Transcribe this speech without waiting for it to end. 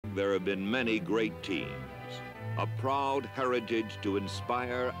there have been many great teams, a proud heritage to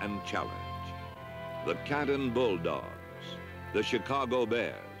inspire and challenge. The Canton Bulldogs, the Chicago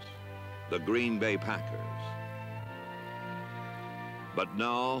Bears, the Green Bay Packers. But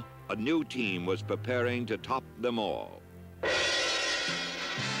now, a new team was preparing to top them all.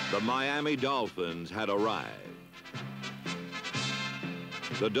 The Miami Dolphins had arrived.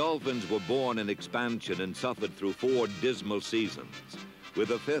 The Dolphins were born in expansion and suffered through 4 dismal seasons. With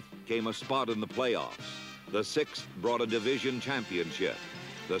the 5th came a spot in the playoffs. The 6th brought a division championship.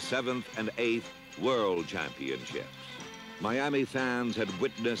 The 7th and 8th world championships. Miami fans had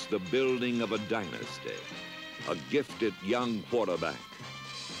witnessed the building of a dynasty, a gifted young quarterback,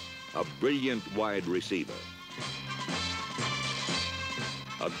 a brilliant wide receiver,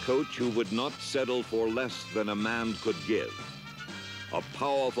 a coach who would not settle for less than a man could give, a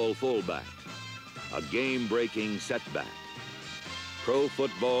powerful fullback, a game-breaking setback, pro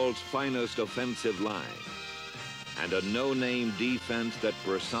football's finest offensive line, and a no-name defense that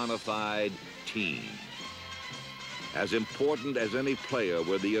personified team. As important as any player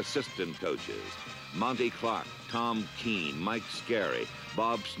were the assistant coaches: Monty Clark, Tom Keene, Mike Scarry,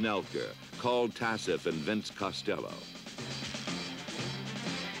 Bob Snelker, Carl Tassif, and Vince Costello.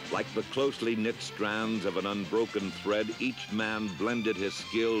 Like the closely knit strands of an unbroken thread, each man blended his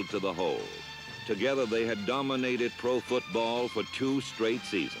skill to the whole. Together they had dominated pro football for 2 straight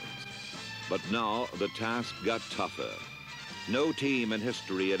seasons. But now the task got tougher. No team in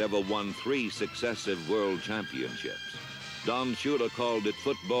history had ever won 3 successive world championships. Don Shula called it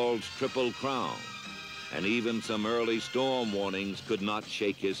football's triple crown, and even some early storm warnings could not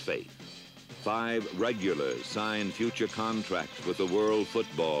shake his faith. 5 regulars signed future contracts with the World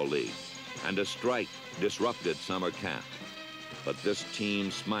Football League, and a strike disrupted summer camp. But this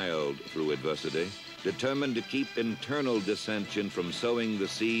team smiled through adversity, determined to keep internal dissension from sowing the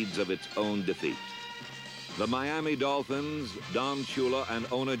seeds of its own defeat. The Miami Dolphins, Don Shula, and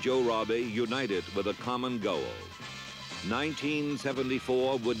owner Joe Robbie united with a common goal.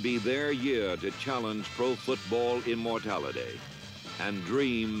 1974 would be their year to challenge pro football immortality and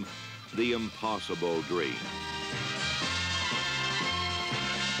dream the impossible dream.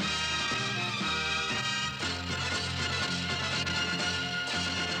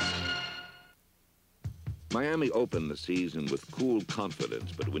 Miami opened the season with cool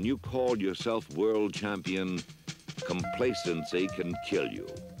confidence, but when you call yourself world champion, complacency can kill you.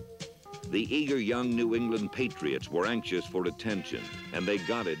 The eager young New England Patriots were anxious for attention, and they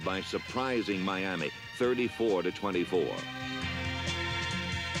got it by surprising Miami 34-24.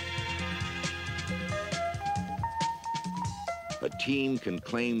 A team can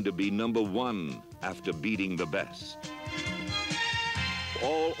claim to be number 1 after beating the best.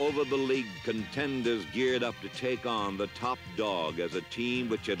 All over the league, contenders geared up to take on the top dog as a team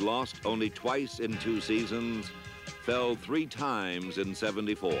which had lost only twice in 2 seasons, fell 3 times in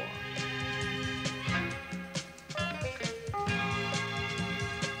 '74.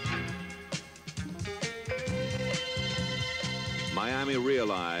 Miami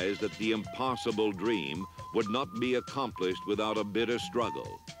realized that the impossible dream would not be accomplished without a bitter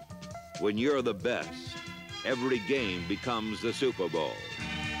struggle. When you're the best, every game becomes the Super Bowl.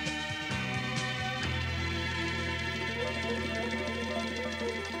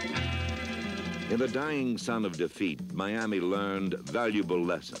 In the dying sun of defeat, Miami learned valuable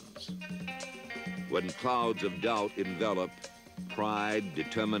lessons. When clouds of doubt envelop, pride,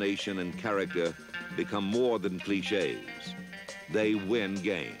 determination, and character become more than cliches. They win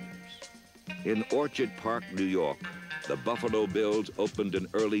games. In Orchard Park, New York, the Buffalo Bills opened an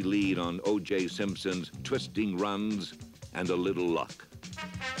early lead on O.J. Simpson's twisting runs and a little luck.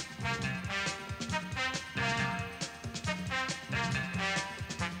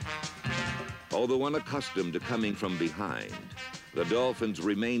 Although unaccustomed to coming from behind, the Dolphins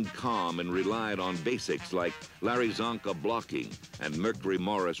remained calm and relied on basics like Larry Zonka blocking and Mercury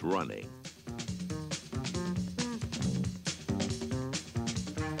Morris running.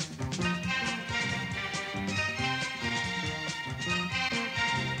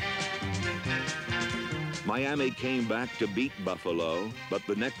 Miami came back to beat Buffalo, but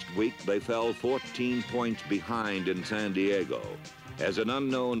the next week they fell 14 points behind in San Diego as an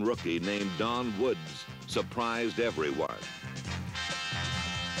unknown rookie named Don Woods surprised everyone.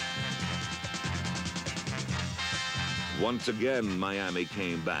 Once again, Miami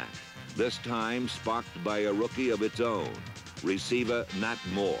came back, this time sparked by a rookie of its own, receiver Nat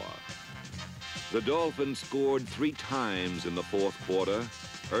Moore. The Dolphins scored 3 times in the 4th quarter,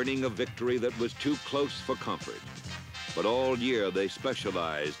 earning a victory that was too close for comfort. But all year they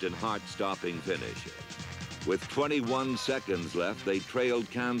specialized in heart-stopping finishes. With 21 seconds left, they trailed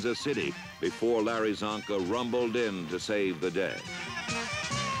Kansas City before Larry Zonka rumbled in to save the day.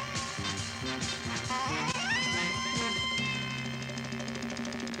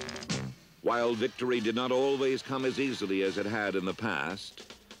 While victory did not always come as easily as it had in the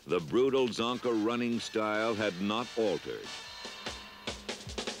past, the brutal Zonka running style had not altered.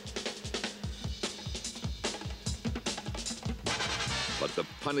 But the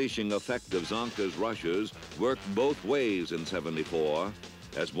punishing effect of Zonka's rushes worked both ways in '74,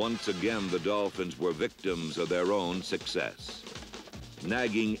 as once again the Dolphins were victims of their own success.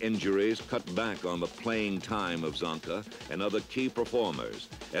 Nagging injuries cut back on the playing time of Zonka and other key performers,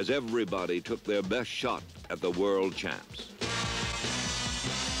 as everybody took their best shot at the world champs.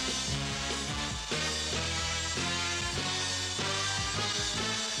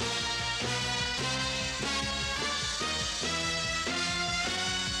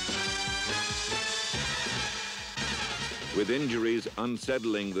 With injuries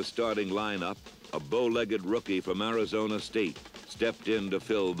unsettling the starting lineup, a bow-legged rookie from Arizona State stepped in to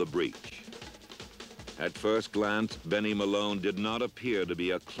fill the breach. At first glance, Benny Malone did not appear to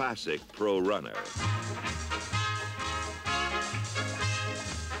be a classic pro runner.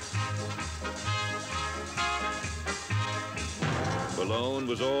 Malone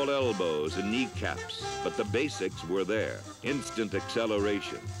was all elbows and kneecaps, but the basics were there. Instant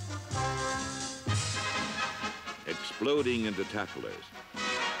acceleration, exploding into tacklers,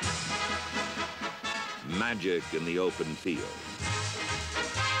 magic in the open field.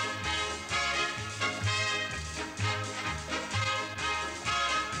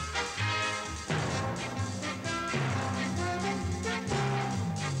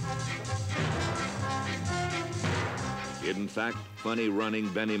 In fact, funny running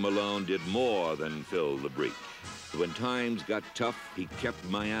Benny Malone did more than fill the breach. When times got tough, he kept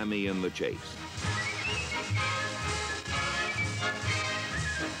Miami in the chase.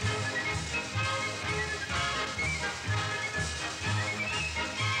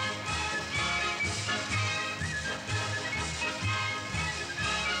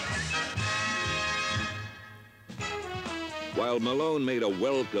 While Malone made a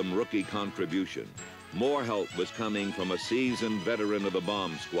welcome rookie contribution, more help was coming from a seasoned veteran of the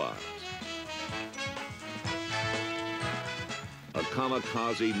bomb squads. A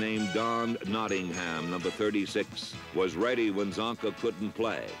kamikaze named Don Nottingham, number 36, was ready when Zonka couldn't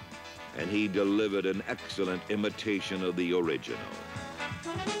play, and he delivered an excellent imitation of the original.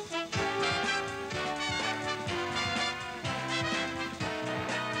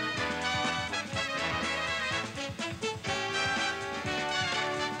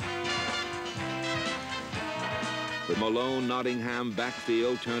 The Malone-Nottingham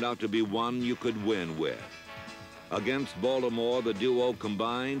backfield turned out to be one you could win with. Against Baltimore, the duo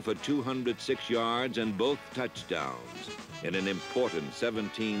combined for 206 yards and both touchdowns in an important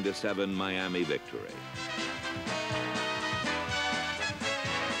 17-7 Miami victory.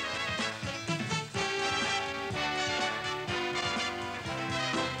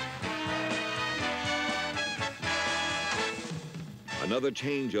 Another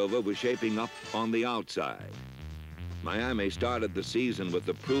changeover was shaping up on the outside. Miami started the season with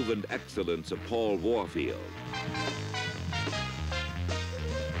the proven excellence of Paul Warfield.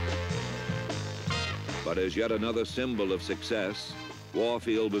 But as yet another symbol of success,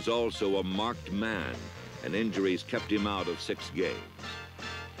 Warfield was also a marked man, and injuries kept him out of 6 games.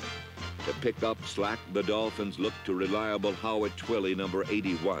 To pick up slack, the Dolphins looked to reliable Howard Twilley, number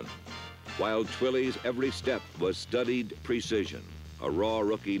 81. While Twilley's every step was studied precision, a raw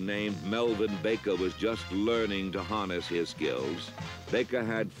rookie named Melvin Baker was just learning to harness his skills. Baker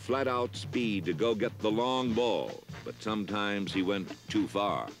had flat-out speed to go get the long ball, but sometimes he went too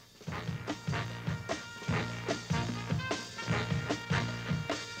far.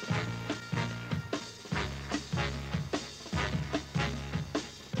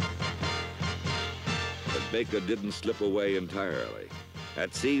 But Baker didn't slip away entirely.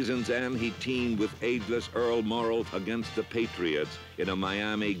 At season's end, he teamed with ageless Earl Morrall against the Patriots in a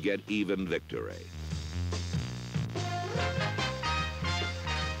Miami get-even victory.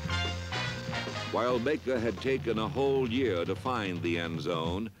 While Baker had taken a whole year to find the end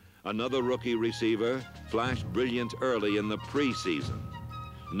zone, another rookie receiver flashed brilliance early in the preseason.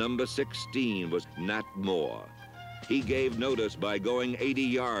 Number 16 was Nat Moore. He gave notice by going 80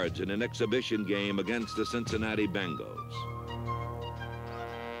 yards in an exhibition game against the Cincinnati Bengals.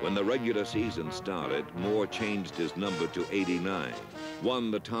 When the regular season started, Moore changed his number to 89,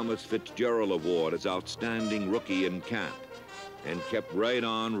 won the Thomas Fitzgerald Award as Outstanding Rookie in Camp, and kept right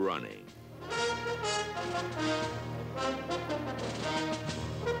on running.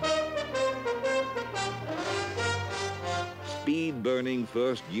 Speed-burning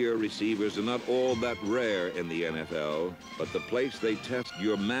first-year receivers are not all that rare in the NFL, but the place they test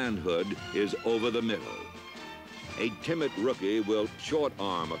your manhood is over the middle. A timid rookie will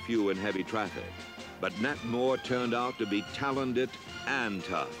short-arm a few in heavy traffic, but Nat Moore turned out to be talented and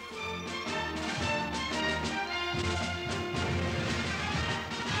tough.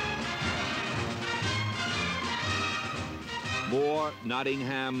 Moore,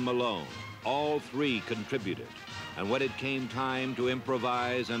 Nottingham, Malone, all three contributed. And when it came time to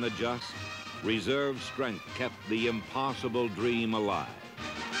improvise and adjust, reserve strength kept the impossible dream alive.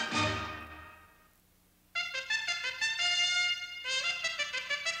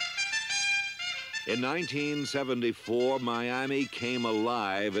 In 1974, Miami came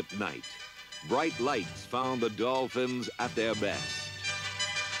alive at night. Bright lights found the Dolphins at their best.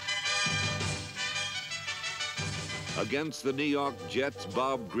 Against the New York Jets,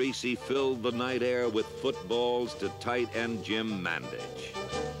 Bob Greasy filled the night air with footballs to tight end Jim Mandich.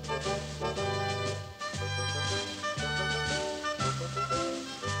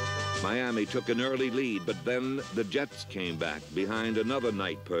 Miami took an early lead, but then the Jets came back behind another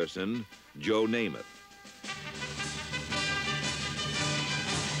night person, Joe Namath.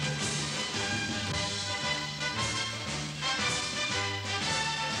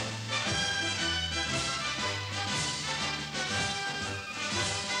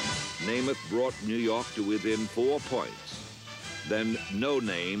 Namath brought New York to within 4 points. Then No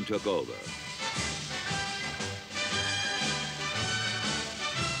Name took over.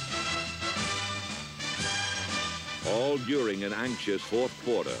 All during an anxious fourth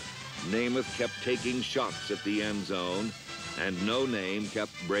quarter, Namath kept taking shots at the end zone, and No Name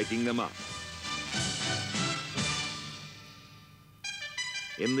kept breaking them up.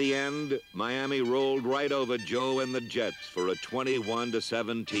 In the end, Miami rolled right over Joe and the Jets for a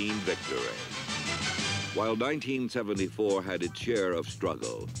 21-17 victory. While 1974 had its share of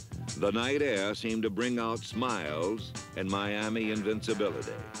struggle, the night air seemed to bring out smiles and Miami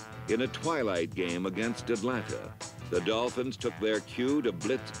invincibility. In a twilight game against Atlanta, the Dolphins took their cue to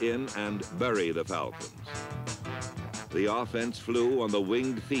blitz in and bury the Falcons. The offense flew on the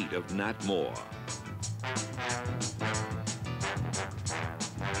winged feet of Nat Moore.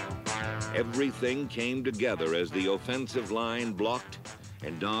 Everything came together as the offensive line blocked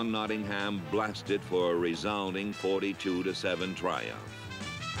and Don Nottingham blasted for a resounding 42-7 triumph.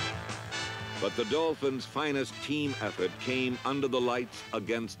 But the Dolphins' finest team effort came under the lights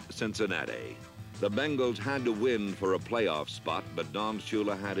against Cincinnati. The Bengals had to win for a playoff spot, but Don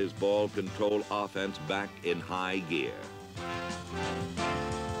Shula had his ball control offense back in high gear.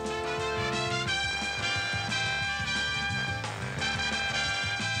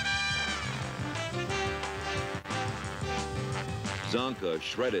 Zonka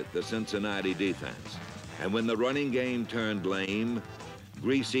shredded the Cincinnati defense, and when the running game turned lame,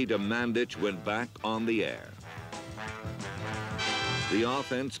 Greasy to Mandich went back on the air. The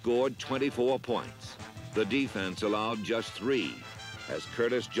offense scored 24 points. The defense allowed just 3, as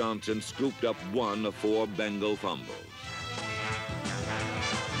Curtis Johnson scooped up 1 of 4 Bengal fumbles.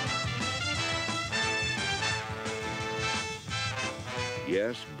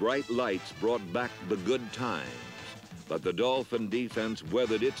 Yes, bright lights brought back the good times, but the Dolphin defense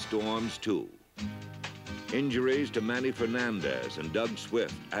weathered its storms too. Injuries to Manny Fernandez and Doug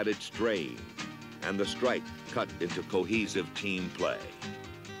Swift added strain, and the strike cut into cohesive team play.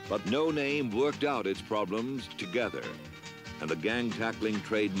 But No Name worked out its problems together, and the gang-tackling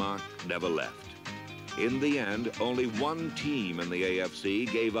trademark never left. In the end, only one team in the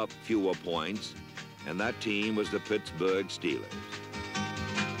AFC gave up fewer points, and that team was the Pittsburgh Steelers.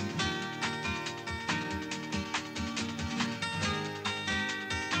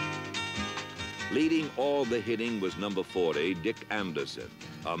 Leading all the hitting was number 40, Dick Anderson,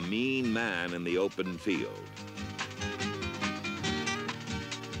 a mean man in the open field.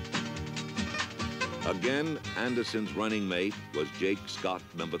 Again, Anderson's running mate was Jake Scott,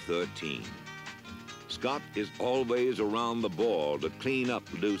 number 13. Scott is always around the ball to clean up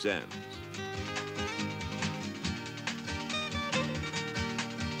loose ends.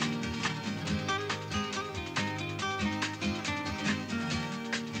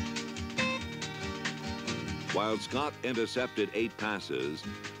 While Scott intercepted 8 passes,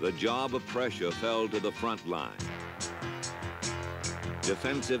 the job of pressure fell to the front line.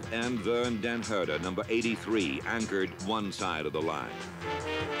 Defensive end Vern Den Herder, number 83, anchored one side of the line.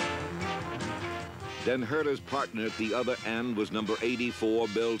 Den Herder's partner at the other end was number 84,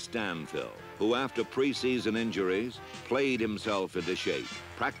 Bill Stanfill, who after preseason injuries played himself into shape,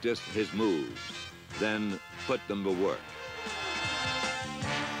 practiced his moves, then put them to work.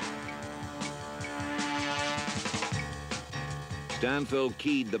 Stanfill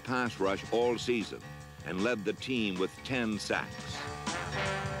keyed the pass rush all season and led the team with 10 sacks.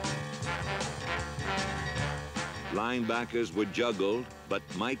 Linebackers were juggled, but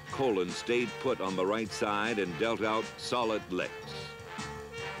Mike Colon stayed put on the right side and dealt out solid licks.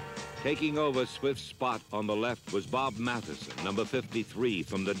 Taking over Swift's spot on the left was Bob Matheson, number 53,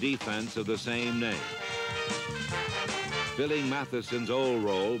 from the defense of the same name. Filling Matheson's old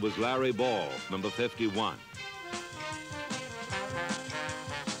role was Larry Ball, number 51.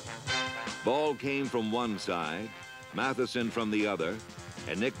 Ball came from one side, Matheson from the other,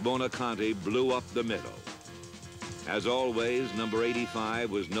 and Nick Bonaconte blew up the middle. As always, number 85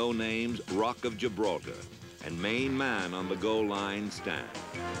 was No Name's Rock of Gibraltar and main man on the goal line stand.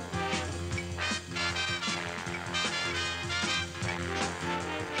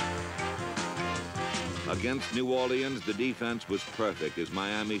 Against New Orleans, the defense was perfect as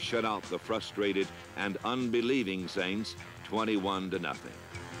Miami shut out the frustrated and unbelieving Saints 21-0.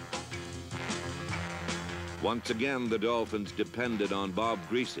 Once again, the Dolphins depended on Bob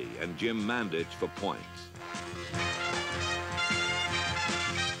Greasy and Jim Mandich for points.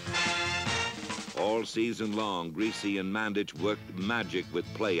 All season long, Greasy and Mandich worked magic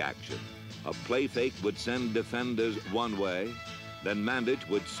with play action. A play fake would send defenders one way, then Mandich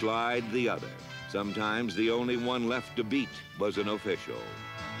would slide the other. Sometimes the only one left to beat was an official.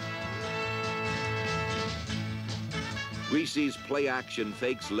 Greasy's play-action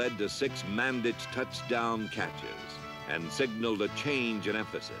fakes led to 6 Mandich touchdown catches and signaled a change in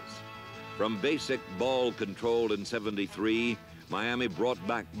emphasis. From basic ball control in '73, Miami brought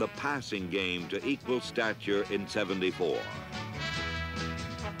back the passing game to equal stature in '74.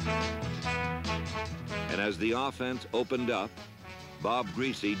 And as the offense opened up, Bob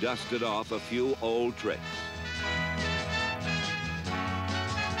Greasy dusted off a few old tricks.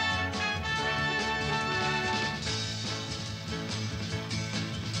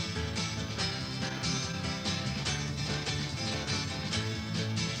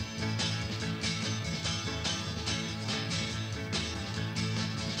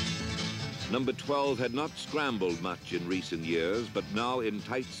 Number 12 had not scrambled much in recent years, but now in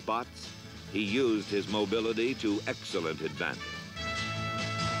tight spots, he used his mobility to excellent advantage.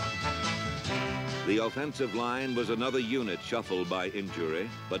 The offensive line was another unit shuffled by injury,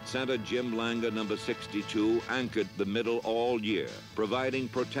 but center Jim Langer, number 62, anchored the middle all year, providing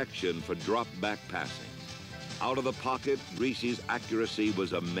protection for drop-back passing. Out of the pocket, Greasy's accuracy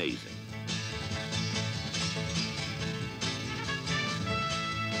was amazing.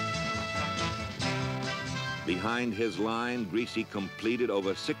 Behind his line, Greasy completed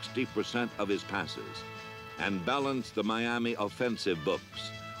over 60% of his passes and balanced the Miami offensive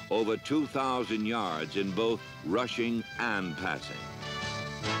books. Over 2,000 yards in both rushing and passing.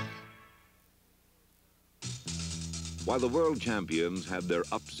 While the world champions had their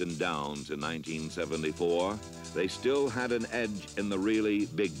ups and downs in 1974, they still had an edge in the really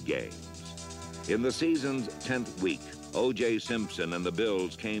big games. In the season's 10th week, O.J. Simpson and the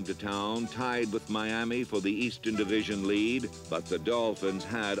Bills came to town, tied with Miami for the Eastern Division lead, but the Dolphins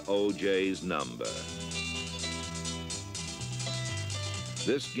had O.J.'s number.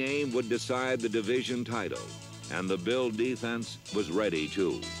 This game would decide the division title, and the Bill defense was ready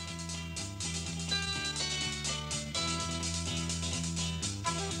too.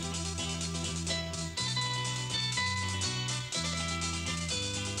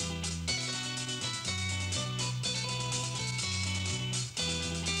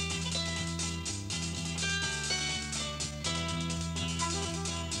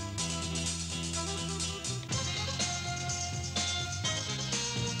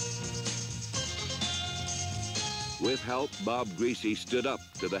 With help, Bob Greasy stood up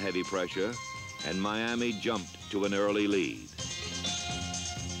to the heavy pressure, and Miami jumped to an early lead.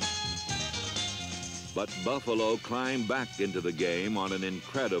 But Buffalo climbed back into the game on an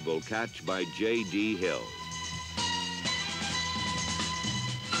incredible catch by J.D. Hill.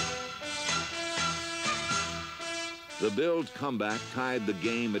 The Bills' comeback tied the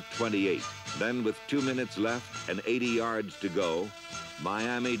game at 28. Then, with 2 minutes left and 80 yards to go,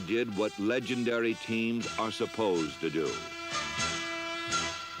 Miami did what legendary teams are supposed to do.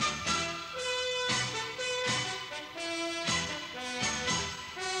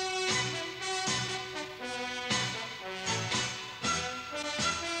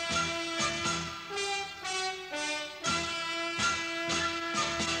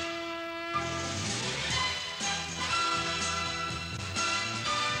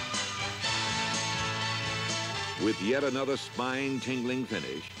 With yet another spine-tingling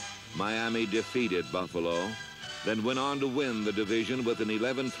finish, Miami defeated Buffalo, then went on to win the division with an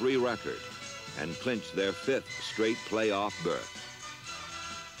 11-3 record and clinched their 5th straight playoff berth.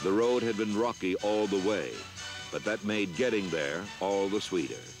 The road had been rocky all the way, but that made getting there all the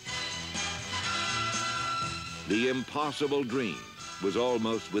sweeter. The impossible dream was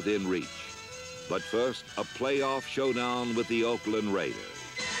almost within reach. But first, a playoff showdown with the Oakland Raiders.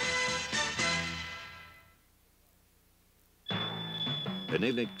 An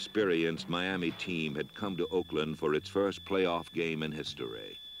inexperienced Miami team had come to Oakland for its first playoff game in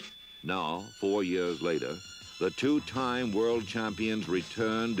history. Now, 4 years later, the two-time world champions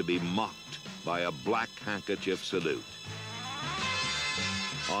returned to be mocked by a black handkerchief salute.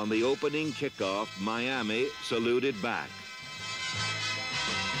 On the opening kickoff, Miami saluted back.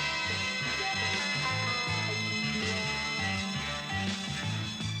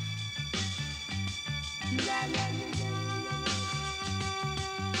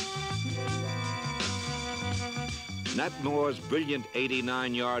 Nat Moore's brilliant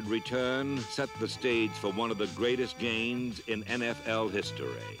 89-yard return set the stage for one of the greatest gains in NFL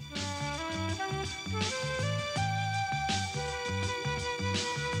history.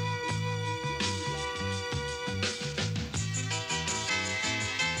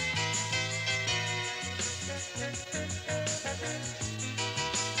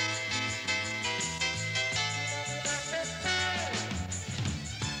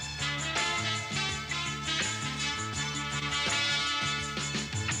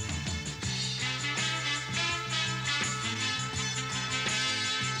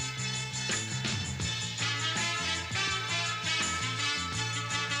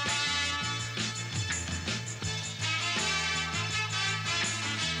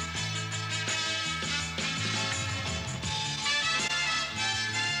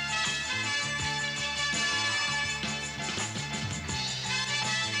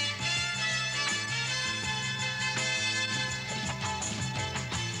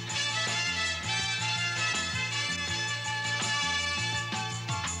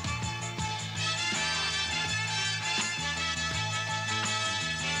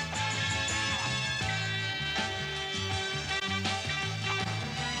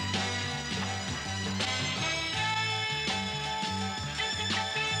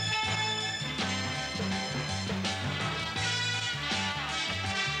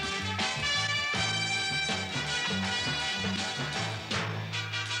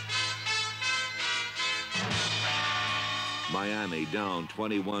 Miami down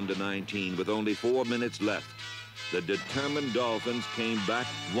 21-19 with only 4 minutes left. The determined Dolphins came back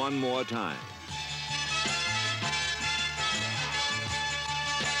one more time.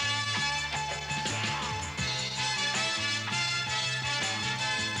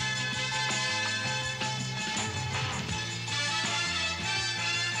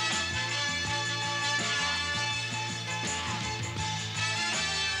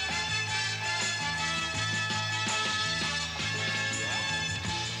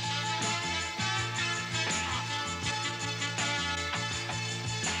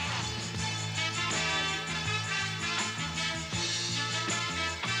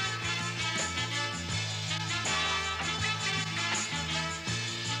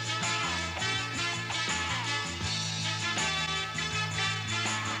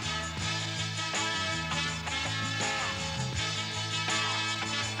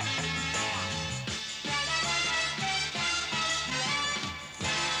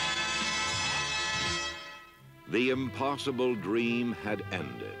 The impossible dream had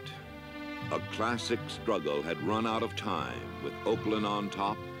ended. A classic struggle had run out of time with Oakland on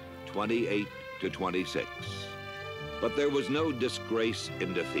top, 28-26. But there was no disgrace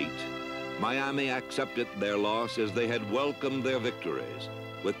in defeat. Miami accepted their loss as they had welcomed their victories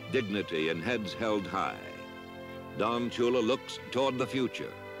with dignity and heads held high. Don Shula looks toward the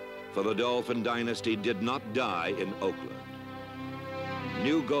future, for the Dolphin dynasty did not die in Oakland.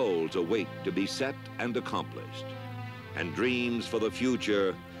 New goals await to be set and accomplished, and dreams for the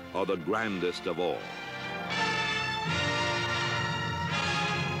future are the grandest of all.